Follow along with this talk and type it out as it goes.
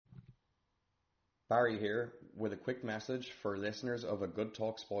Barry here with a quick message for listeners of a Good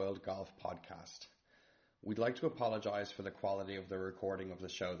Talk Spoiled Golf podcast. We'd like to apologise for the quality of the recording of the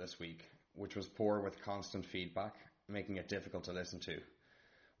show this week, which was poor with constant feedback, making it difficult to listen to.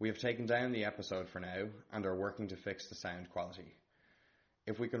 We have taken down the episode for now and are working to fix the sound quality.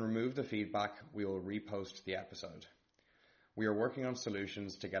 If we can remove the feedback, we will repost the episode. We are working on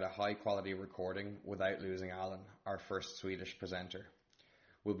solutions to get a high quality recording without losing Alan, our first Swedish presenter.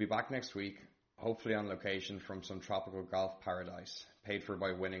 We'll be back next week, hopefully on location from some tropical golf paradise, paid for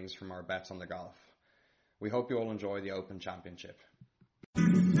by winnings from our bets on the golf. We hope you all enjoy the Open Championship.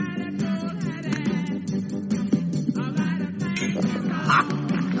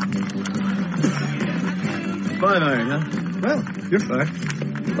 Bye, Marion. Well, you're back.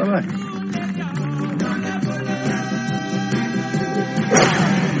 Bye-bye.